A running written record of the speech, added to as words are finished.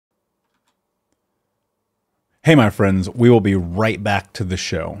Hey, my friends, we will be right back to the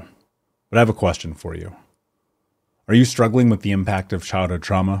show. But I have a question for you. Are you struggling with the impact of childhood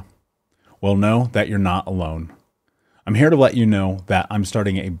trauma? Well, know that you're not alone. I'm here to let you know that I'm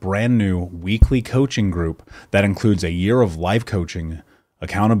starting a brand new weekly coaching group that includes a year of live coaching,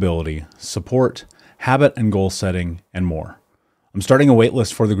 accountability, support, habit and goal setting, and more. I'm starting a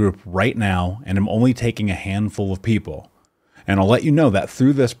waitlist for the group right now, and I'm only taking a handful of people. And I'll let you know that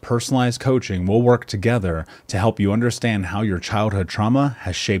through this personalized coaching, we'll work together to help you understand how your childhood trauma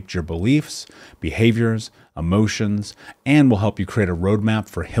has shaped your beliefs, behaviors, emotions, and will help you create a roadmap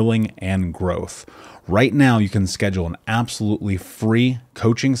for healing and growth. Right now, you can schedule an absolutely free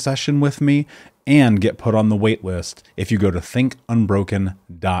coaching session with me and get put on the wait list if you go to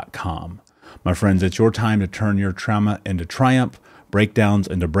thinkunbroken.com. My friends, it's your time to turn your trauma into triumph, breakdowns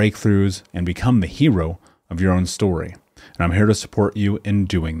into breakthroughs, and become the hero of your own story. And I'm here to support you in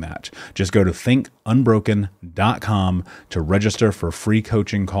doing that. Just go to thinkunbroken.com to register for a free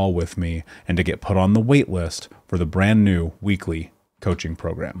coaching call with me and to get put on the wait list for the brand new weekly coaching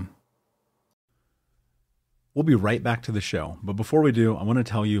program. We'll be right back to the show. But before we do, I want to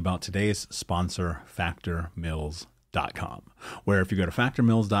tell you about today's sponsor, factormeals.com, where if you go to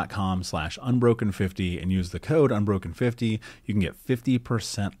factormeals.com/unbroken50 and use the code unbroken50, you can get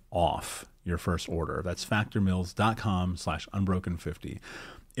 50% off your first order. That's factormeals.com/unbroken50.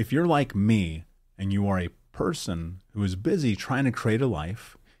 If you're like me and you are a person who is busy trying to create a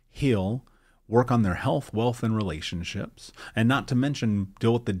life, heal, work on their health, wealth, and relationships, and not to mention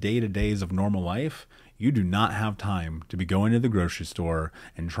deal with the day-to-days of normal life, you do not have time to be going to the grocery store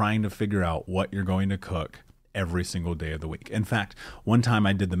and trying to figure out what you're going to cook every single day of the week. In fact, one time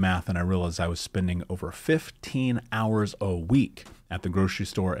I did the math and I realized I was spending over 15 hours a week at the grocery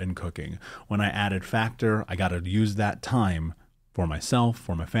store and cooking. When I added Factor, I got to use that time for myself,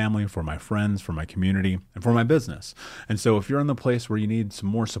 for my family, for my friends, for my community, and for my business. And so if you're in the place where you need some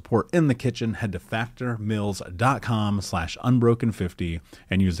more support in the kitchen, head to factormeals.com/unbroken50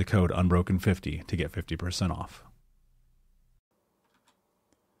 and use the code unbroken50 to get 50% off.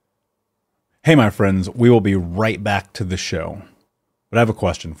 Hey, my friends, we will be right back to the show. But I have a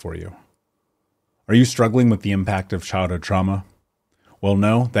question for you. Are you struggling with the impact of childhood trauma? Well,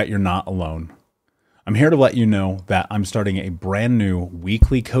 know that you're not alone. I'm here to let you know that I'm starting a brand new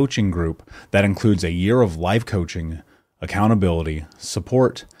weekly coaching group that includes a year of live coaching, accountability,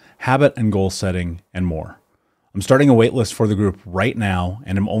 support, habit and goal setting, and more. I'm starting a waitlist for the group right now,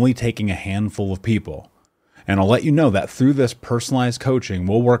 and I'm only taking a handful of people. And I'll let you know that through this personalized coaching,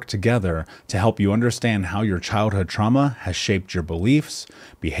 we'll work together to help you understand how your childhood trauma has shaped your beliefs,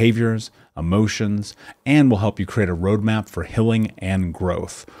 behaviors, emotions, and will help you create a roadmap for healing and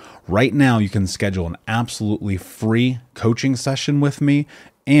growth. Right now, you can schedule an absolutely free coaching session with me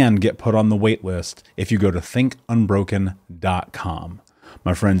and get put on the wait list if you go to thinkunbroken.com.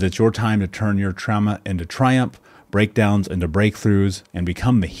 My friends, it's your time to turn your trauma into triumph, breakdowns into breakthroughs, and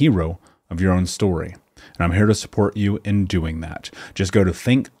become the hero of your own story. And I'm here to support you in doing that. Just go to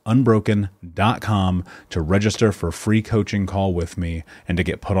thinkunbroken.com to register for a free coaching call with me and to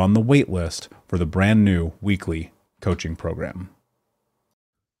get put on the wait list for the brand new weekly coaching program.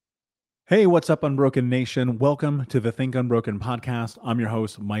 Hey, what's up, Unbroken Nation? Welcome to the Think Unbroken podcast. I'm your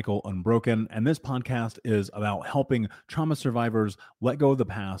host, Michael Unbroken, and this podcast is about helping trauma survivors let go of the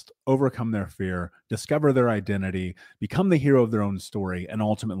past, overcome their fear, discover their identity, become the hero of their own story, and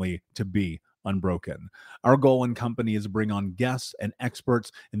ultimately to be unbroken. Our goal in company is to bring on guests and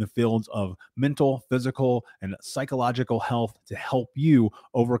experts in the fields of mental, physical, and psychological health to help you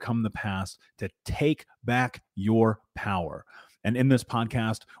overcome the past, to take back your power. And in this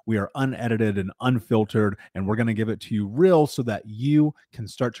podcast, we are unedited and unfiltered, and we're going to give it to you real so that you can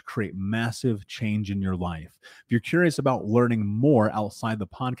start to create massive change in your life. If you're curious about learning more outside the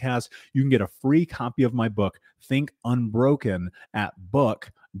podcast, you can get a free copy of my book, Think Unbroken, at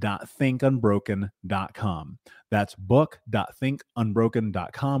book.thinkunbroken.com. That's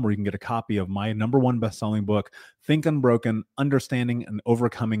book.thinkunbroken.com, where you can get a copy of my #1 best-selling book, Think Unbroken: Understanding and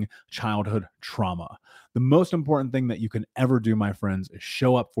Overcoming Childhood Trauma. The most important thing that you can ever do, my friends, is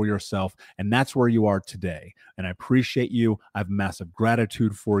show up for yourself, and that's where you are today. And I appreciate you. I have massive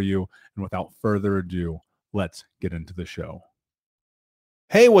gratitude for you. And without further ado, let's get into the show.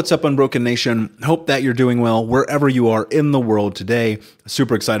 Hey, what's up, Unbroken Nation? Hope that you're doing well wherever you are in the world today.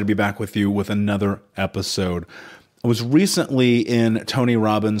 Super excited to be back with you with another episode. I was recently in Tony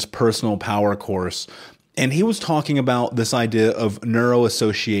Robbins' personal power course, And he was talking about this idea of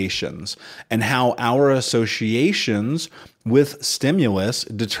neuro-associations and how our associations with stimulus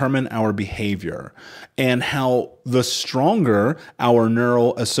determine our behavior, and how the stronger our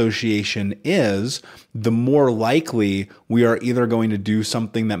neural association is, the more likely we are either going to do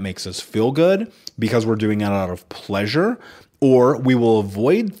something that makes us feel good because we're doing it out of pleasure, or we will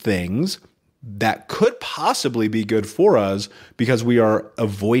avoid things that could possibly be good for us because we are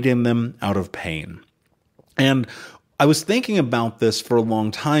avoiding them out of pain. And I was thinking about this for a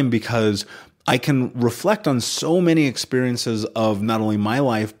long time because I can reflect on so many experiences of not only my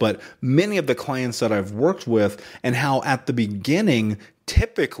life, but many of the clients that I've worked with, and how at the beginning,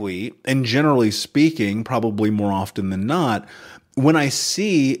 typically, and generally speaking, probably more often than not, when I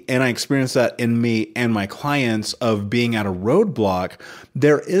see and I experience that in me and my clients of being at a roadblock,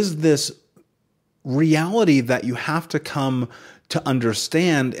 there is this reality that you have to come to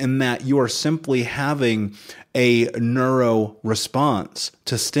understand, in that you are simply having a neuro response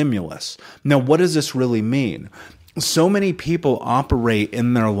to stimulus. Now, what does this really mean? So many people operate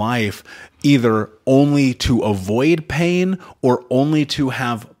in their life either only to avoid pain or only to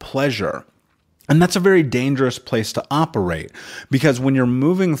have pleasure. And that's a very dangerous place to operate, because when you're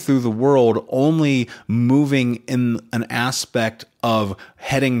moving through the world only moving in an aspect of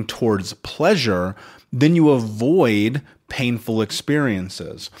heading towards pleasure, then you avoid painful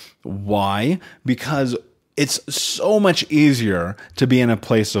experiences. Why? Because it's so much easier to be in a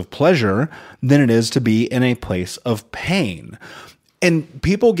place of pleasure than it is to be in a place of pain. And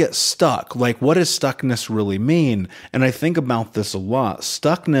people get stuck. Like, what does stuckness really mean? And I think about this a lot.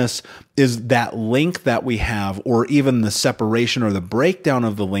 Stuckness is that link that we have, or even the separation or the breakdown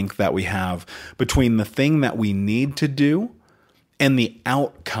of the link that we have between the thing that we need to do and the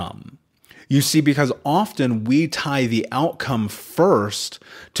outcome. You see, because often we tie the outcome first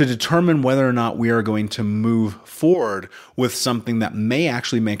to determine whether or not we are going to move forward with something that may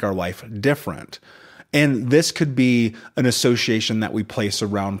actually make our life different. And this could be an association that we place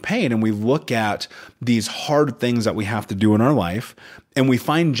around pain. And we look at these hard things that we have to do in our life, and we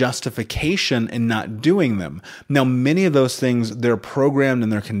find justification in not doing them. Now, many of those things, they're programmed and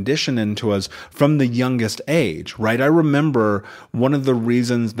they're conditioned into us from the youngest age, right? I remember one of the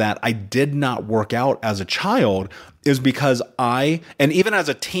reasons that I did not work out as a child is because and even as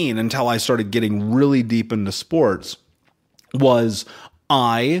a teen, until I started getting really deep into sports, was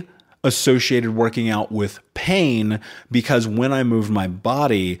I associated working out with pain, because when I moved my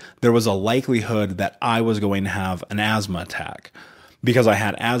body, there was a likelihood that I was going to have an asthma attack, because I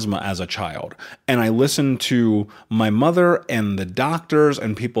had asthma as a child. And I listened to my mother and the doctors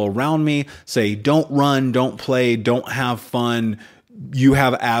and people around me say, don't run, don't play, don't have fun. You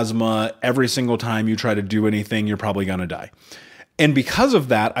have asthma. Every single time you try to do anything, you're probably going to die. And because of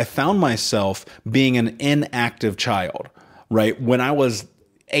that, I found myself being an inactive child, right? When I was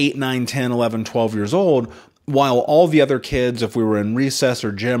 8, 9, 10, 11, 12 years old, while all the other kids, if we were in recess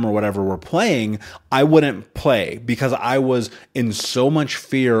or gym or whatever, were playing, I wouldn't play because I was in so much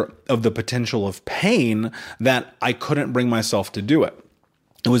fear of the potential of pain that I couldn't bring myself to do it.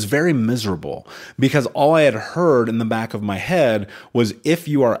 It was very miserable because all I had heard in the back of my head was, if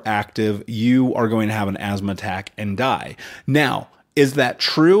you are active, you are going to have an asthma attack and die. Now, is that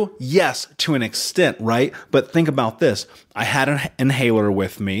true? Yes, to an extent, right? But think about this. I had an inhaler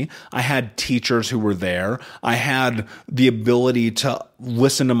with me. I had teachers who were there. I had the ability to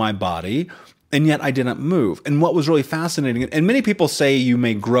listen to my body, and yet I didn't move. And what was really fascinating, and many people say you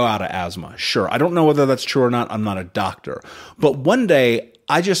may grow out of asthma. Sure, I don't know whether that's true or not. I'm not a doctor. But one day,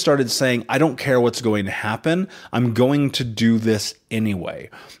 I just started saying, I don't care what's going to happen. I'm going to do this anyway.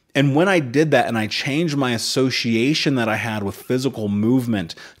 And when I did that and I changed my association that I had with physical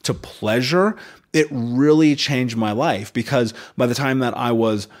movement to pleasure, it really changed my life, because by the time that I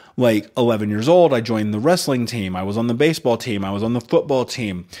was like 11 years old, I joined the wrestling team. I was on the baseball team. I was on the football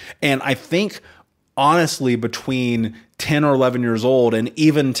team. And I think, honestly, between 10 or 11 years old and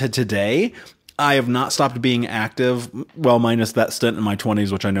even to today, I have not stopped being active, well, minus that stint in my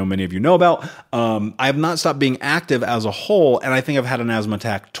 20s, which I know many of you know about. I have not stopped being active as a whole, and I think I've had an asthma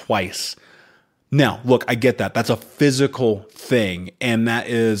attack twice. Now, look, I get that. That's a physical thing, and that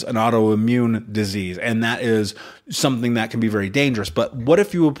is an autoimmune disease, and that is something that can be very dangerous. But what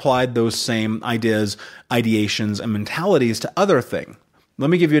if you applied those same ideas, ideations, and mentalities to other things?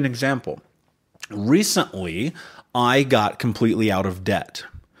 Let me give you an example. Recently, I got completely out of debt.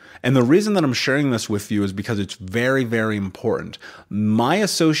 And the reason that I'm sharing this with you is because it's very, very important. My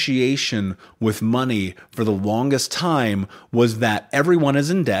association with money for the longest time was that everyone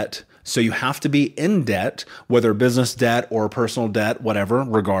is in debt, so you have to be in debt, whether business debt or personal debt, whatever,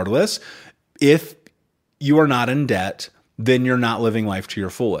 regardless. If you are not in debt, then you're not living life to your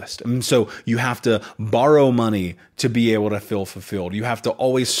fullest. And so you have to borrow money to be able to feel fulfilled. You have to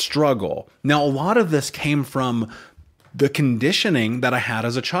always struggle. Now, a lot of this came from the conditioning that I had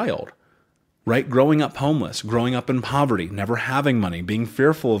as a child, right? Growing up homeless, growing up in poverty, never having money, being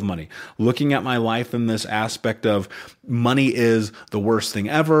fearful of money, looking at my life in this aspect of money is the worst thing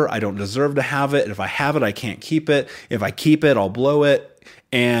ever. I don't deserve to have it. If I have it, I can't keep it. If I keep it, I'll blow it.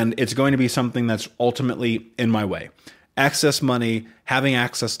 And it's going to be something that's ultimately in my way. Excess money, having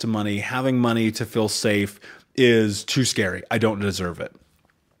access to money, having money to feel safe is too scary. I don't deserve it.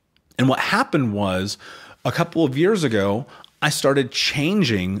 And what happened was a couple of years ago, I started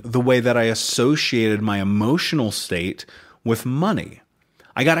changing the way that I associated my emotional state with money.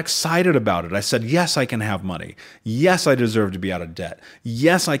 I got excited about it. I said, yes, I can have money. Yes, I deserve to be out of debt.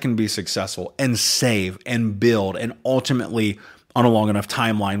 Yes, I can be successful and save and build and ultimately, on a long enough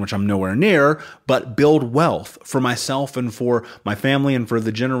timeline, which I'm nowhere near, but build wealth for myself and for my family and for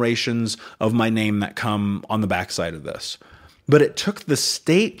the generations of my name that come on the backside of this. But it took the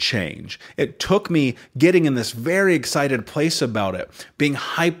state change. It took me getting in this very excited place about it, being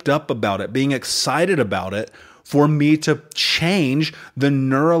hyped up about it, being excited about it, for me to change the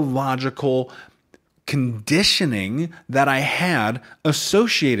neurological conditioning that I had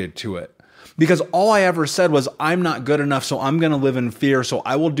associated to it. Because all I ever said was, I'm not good enough, so I'm going to live in fear, so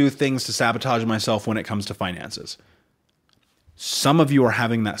I will do things to sabotage myself when it comes to finances. Some of you are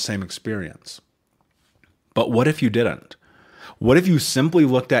having that same experience. But what if you didn't? What if you simply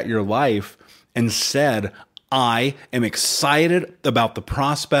looked at your life and said, I am excited about the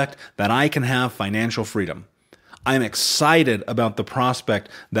prospect that I can have financial freedom. I'm excited about the prospect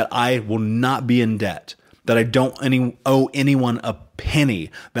that I will not be in debt, that I don't owe anyone a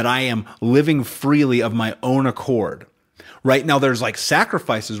penny, that I am living freely of my own accord. Right now, there's like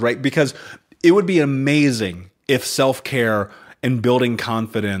sacrifices, right? Because it would be amazing if self-care and building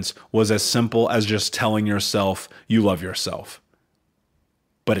confidence was as simple as just telling yourself you love yourself.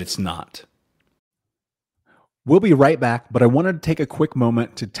 But it's not. We'll be right back, but I wanted to take a quick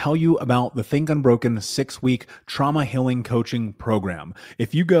moment to tell you about the Think Unbroken 6-week trauma healing coaching program.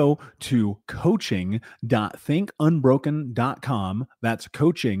 If you go to coaching.thinkunbroken.com, that's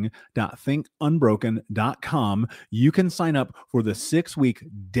coaching.thinkunbroken.com, you can sign up for the 6-week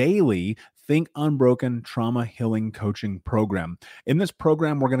daily Think Unbroken Trauma Healing Coaching Program. In this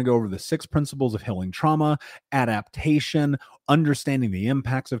program, we're going to go over the 6 principles of healing trauma, adaptation, understanding the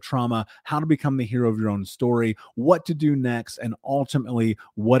impacts of trauma, how to become the hero of your own story, what to do next, and ultimately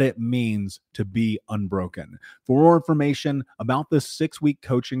what it means to be unbroken. For more information about this 6-week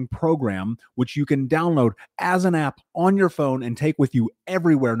coaching program, which you can download as an app on your phone and take with you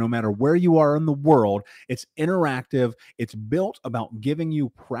everywhere, no matter where you are in the world, it's interactive. It's built about giving you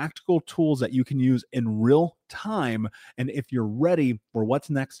practical tools that you can use in real time. And if you're ready for what's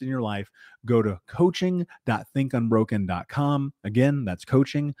next in your life, go to coaching.thinkunbroken.com. Again, that's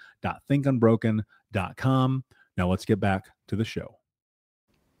coaching.thinkunbroken.com. Now let's get back to the show.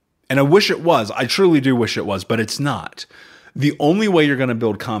 And I wish it was. I truly do wish it was, but it's not. The only way you're going to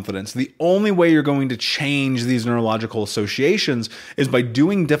build confidence, the only way you're going to change these neurological associations is by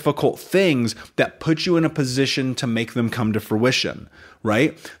doing difficult things that put you in a position to make them come to fruition,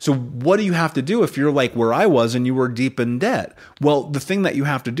 right? So what do you have to do if you're like where I was and you were deep in debt? Well, the thing that you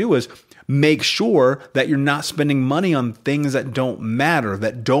have to do is make sure that you're not spending money on things that don't matter,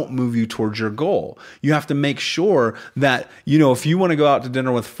 that don't move you towards your goal. You have to make sure that, if you want to go out to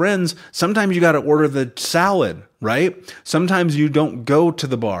dinner with friends, sometimes you got to order the salad, right? Sometimes you don't go to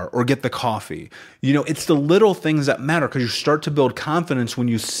the bar or get the coffee. It's the little things that matter because you start to build confidence when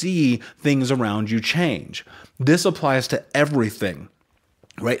you see things around you change. This applies to everything,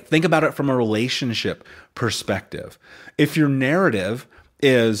 right? Think about it from a relationship perspective. If your narrative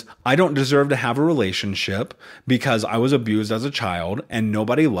is, I don't deserve to have a relationship because I was abused as a child and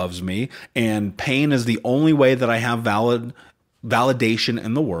nobody loves me and pain is the only way that I have validation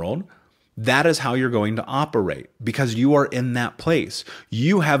in the world, that is how you're going to operate because you are in that place.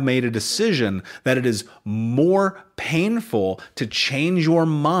 You have made a decision that it is more painful to change your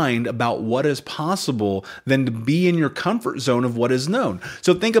mind about what is possible than to be in your comfort zone of what is known.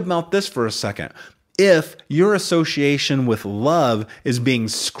 So think about this for a second. If your association with love is being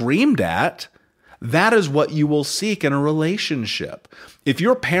screamed at, that is what you will seek in a relationship. If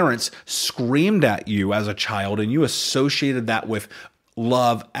your parents screamed at you as a child and you associated that with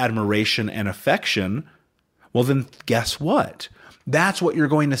love, admiration, and affection, well, then guess what? That's what you're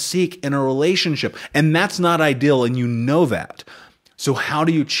going to seek in a relationship. And that's not ideal, and you know that. So how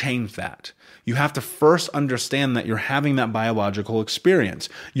do you change that? You have to first understand that you're having that biological experience.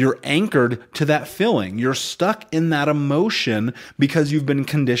 You're anchored to that feeling. You're stuck in that emotion because you've been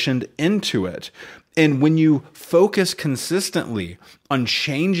conditioned into it. And when you focus consistently on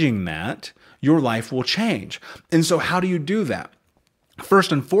changing that, your life will change. And so how do you do that?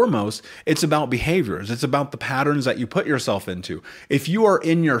 First and foremost, it's about behaviors. It's about the patterns that you put yourself into. If you are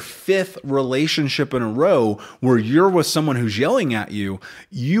in your 5th relationship in a row where you're with someone who's yelling at you,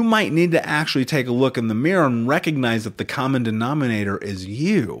 you might need to actually take a look in the mirror and recognize that the common denominator is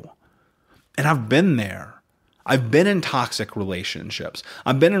you. And I've been there. I've been in toxic relationships.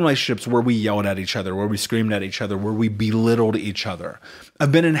 I've been in relationships where we yelled at each other, where we screamed at each other, where we belittled each other.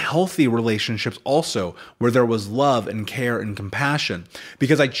 I've been in healthy relationships also where there was love and care and compassion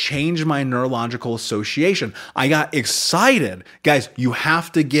because I changed my neurological association. I got excited. Guys, you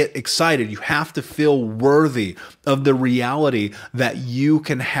have to get excited. You have to feel worthy of the reality that you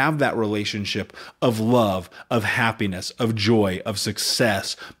can have that relationship of love, of happiness, of joy, of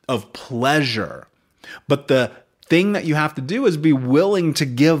success, of pleasure. But the thing that you have to do is be willing to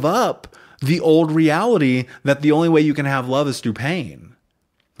give up the old reality that the only way you can have love is through pain,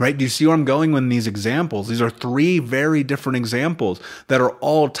 right? Do you see where I'm going with these examples? These are 3 very different examples that are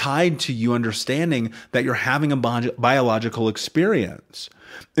all tied to you understanding that you're having a biological experience.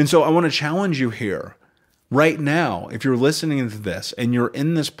 And so I want to challenge you here. Right now, if you're listening to this and you're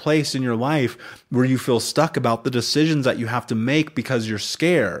in this place in your life where you feel stuck about the decisions that you have to make because you're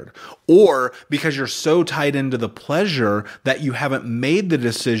scared or because you're so tied into the pleasure that you haven't made the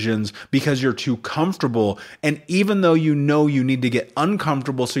decisions because you're too comfortable. And even though you know you need to get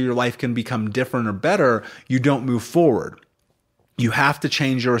uncomfortable so your life can become different or better, you don't move forward. You have to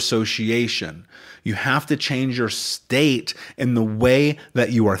change your association. You have to change your state in the way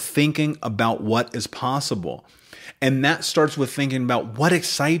that you are thinking about what is possible. And that starts with thinking about what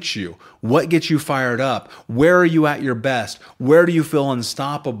excites you, what gets you fired up, where are you at your best, where do you feel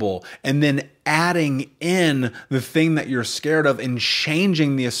unstoppable, and then adding in the thing that you're scared of and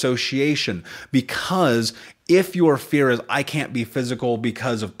changing the association. Because if your fear is, I can't be physical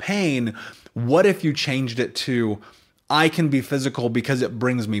because of pain, what if you changed it to, I can be physical because it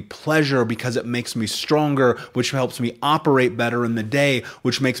brings me pleasure, because it makes me stronger, which helps me operate better in the day,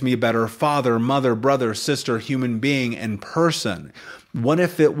 which makes me a better father, mother, brother, sister, human being, and person. What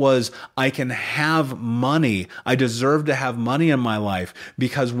if it was, I can have money. I deserve to have money in my life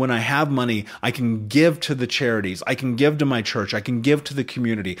because when I have money, I can give to the charities. I can give to my church. I can give to the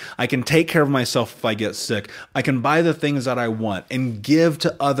community. I can take care of myself if I get sick. I can buy the things that I want and give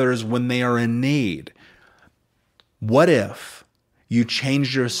to others when they are in need. What if you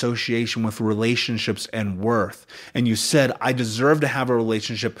changed your association with relationships and worth, and you said, I deserve to have a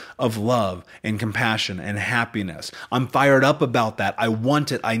relationship of love and compassion and happiness. I'm fired up about that. I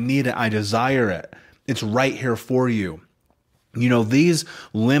want it. I need it. I desire it. It's right here for you. You know, these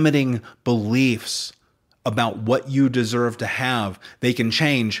limiting beliefs about what you deserve to have, they can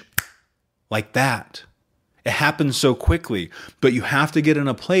change like that. It happens so quickly, but you have to get in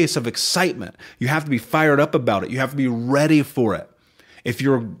a place of excitement. You have to be fired up about it. You have to be ready for it. If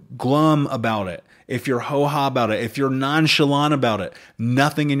you're glum about it, if you're ho-ha about it, if you're nonchalant about it,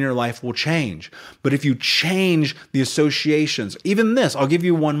 nothing in your life will change. But if you change the associations, even this, I'll give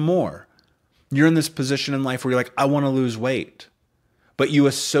you one more. You're in this position in life where you're like, I want to lose weight, but you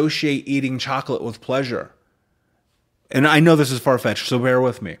associate eating chocolate with pleasure. And I know this is far-fetched, so bear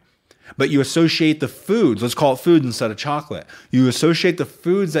with me. But you associate the foods, let's call it food instead of chocolate. You associate the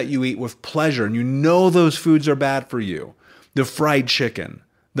foods that you eat with pleasure, and you know those foods are bad for you. The fried chicken,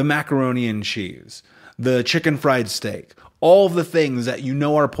 the macaroni and cheese, the chicken fried steak, all the things that you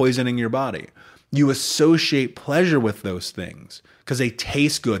know are poisoning your body. You associate pleasure with those things because they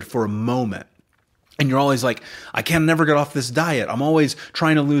taste good for a moment. And you're always like, I can never get off this diet. I'm always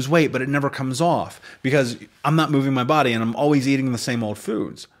trying to lose weight, but it never comes off because I'm not moving my body and I'm always eating the same old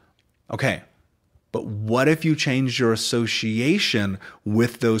foods. Okay, but what if you changed your association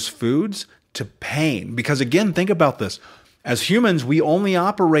with those foods to pain? Because again, think about this. As humans, we only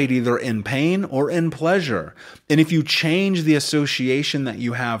operate either in pain or in pleasure. And if you change the association that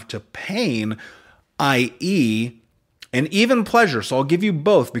you have to pain, i.e., and even pleasure, so I'll give you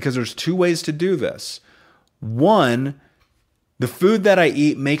both because there's 2 ways to do this. One, the food that I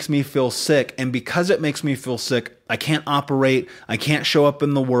eat makes me feel sick, and because it makes me feel sick, I can't operate, I can't show up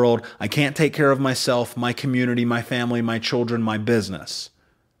in the world, I can't take care of myself, my community, my family, my children, my business.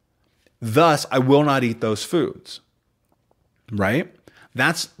 Thus, I will not eat those foods, right?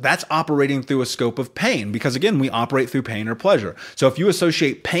 That's operating through a scope of pain, because again, we operate through pain or pleasure. So if you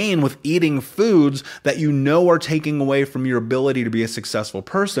associate pain with eating foods that you know are taking away from your ability to be a successful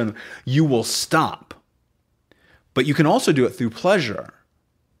person, you will stop. But you can also do it through pleasure.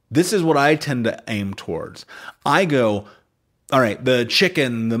 This is what I tend to aim towards. I go, all right, the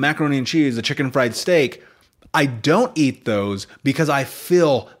chicken, the macaroni and cheese, the chicken fried steak, I don't eat those because I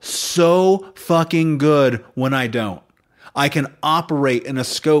feel so fucking good when I don't. I can operate in a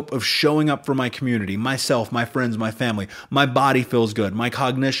scope of showing up for my community, myself, my friends, my family. My body feels good. My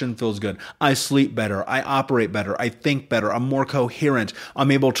cognition feels good. I sleep better. I operate better. I think better. I'm more coherent. I'm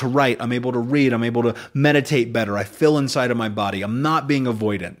able to write. I'm able to read. I'm able to meditate better. I feel inside of my body. I'm not being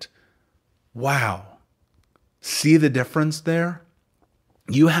avoidant. Wow. See the difference there?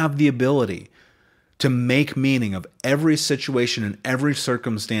 You have the ability to make meaning of every situation and every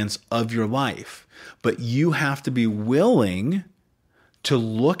circumstance of your life. But you have to be willing to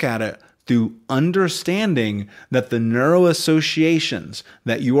look at it through understanding that the neuro-associations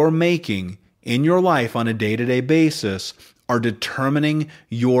that you are making in your life on a day-to-day basis are determining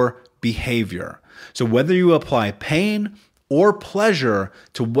your behavior. So whether you apply pain or pleasure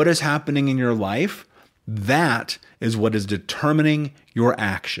to what is happening in your life, that is what is determining your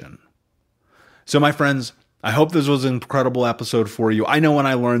action. So my friends, I hope this was an incredible episode for you. I know when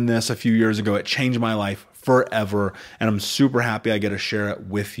I learned this a few years ago, it changed my life forever, and I'm super happy I get to share it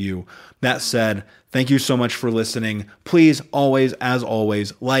with you. That said, thank you so much for listening. Please always, as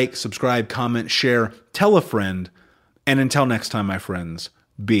always, like, subscribe, comment, share, tell a friend, and until next time, my friends,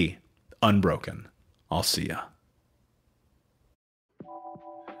 be unbroken. I'll see ya.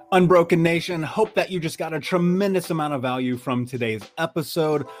 Unbroken Nation, hope that you just got a tremendous amount of value from today's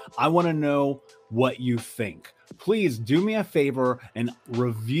episode. I want to know what you think. Please do me a favor and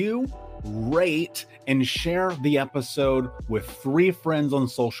review, rate, and share the episode with 3 friends on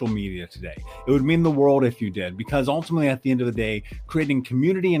social media today. It would mean the world if you did, because ultimately at the end of the day, creating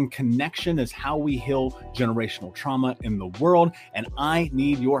community and connection is how we heal generational trauma in the world. And I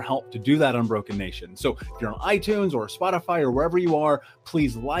need your help to do that, Unbroken Nation. So if you're on iTunes or Spotify or wherever you are,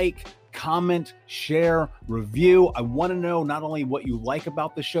 please like, comment, share, review. I want to know not only what you like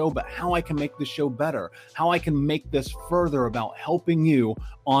about the show, but how I can make the show better, how I can make this further about helping you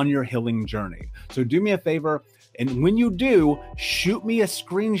on your healing journey. So do me a favor, and when you do, shoot me a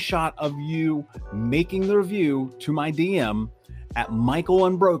screenshot of you making the review to my DM at Michael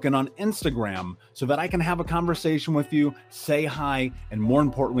Unbroken on Instagram so that I can have a conversation with you, say hi, and more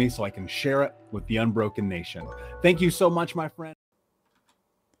importantly, so I can share it with the Unbroken Nation. Thank you so much, my friend.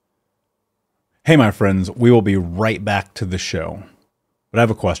 Hey, my friends, we will be right back to the show, but I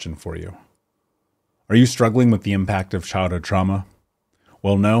have a question for you. Are you struggling with the impact of childhood trauma?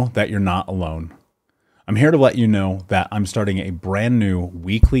 Well, know that you're not alone. I'm here to let you know that I'm starting a brand new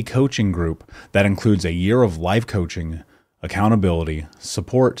weekly coaching group that includes a year of live coaching, accountability,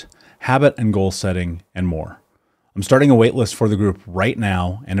 support, habit and goal setting, and more. I'm starting a waitlist for the group right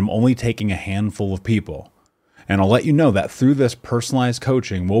now, and I'm only taking a handful of people. And I'll let you know that through this personalized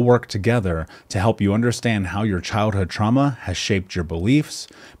coaching, we'll work together to help you understand how your childhood trauma has shaped your beliefs,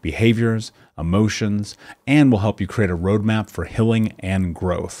 behaviors, emotions, and will help you create a roadmap for healing and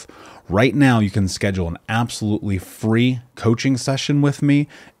growth. Right now, you can schedule an absolutely free coaching session with me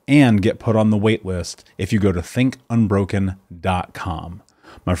and get put on the wait list if you go to thinkunbroken.com.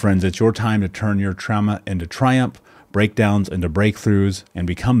 My friends, it's your time to turn your trauma into triumph, breakdowns into breakthroughs, and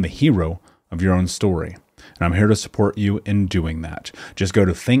become the hero of your own story. And I'm here to support you in doing that. Just go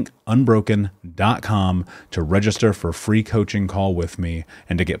to thinkunbroken.com to register for a free coaching call with me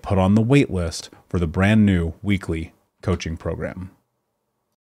and to get put on the wait list for the brand new weekly coaching program.